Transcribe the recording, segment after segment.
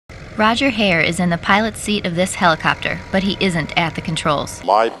Roger Hare is in the pilot's seat of this helicopter, but he isn't at the controls.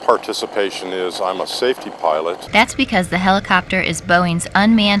 My participation is I'm a safety pilot. That's because the helicopter is Boeing's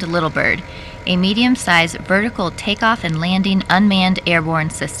Unmanned Little Bird, a medium-sized vertical takeoff and landing unmanned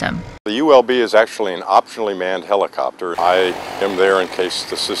airborne system. The ULB is actually an optionally manned helicopter. I am there in case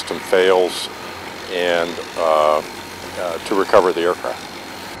the system fails and to recover the aircraft.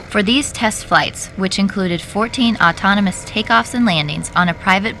 For these test flights, which included 14 autonomous takeoffs and landings on a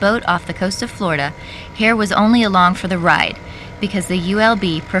private boat off the coast of Florida, Hare was only along for the ride because the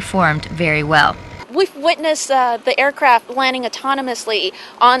ULB performed very well. We've witnessed the aircraft landing autonomously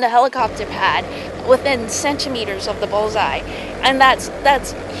on the helicopter pad within centimeters of the bullseye, and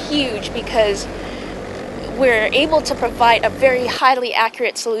that's huge because we're able to provide a very highly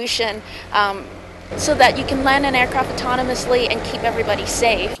accurate solution so that you can land an aircraft autonomously and keep everybody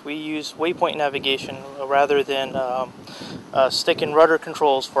safe. We use waypoint navigation rather than stick and rudder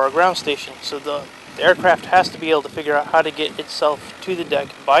controls for our ground station, so the aircraft has to be able to figure out how to get itself to the deck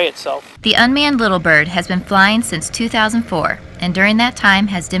by itself. The Unmanned Little Bird has been flying since 2004, and during that time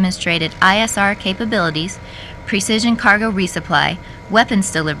has demonstrated ISR capabilities, precision cargo resupply,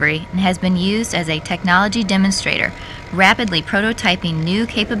 weapons delivery, and has been used as a technology demonstrator, rapidly prototyping new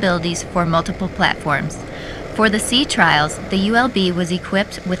capabilities for multiple platforms. For the sea trials, the ULB was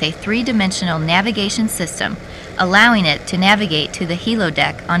equipped with a three-dimensional navigation system, allowing it to navigate to the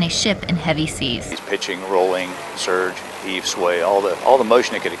helo-deck on a ship in heavy seas. It's pitching, rolling, surge, heave, sway, all the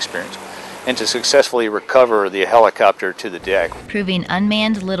motion it could experience, and to successfully recover the helicopter to the deck. Proving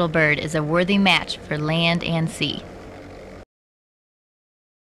Unmanned Little Bird is a worthy match for land and sea.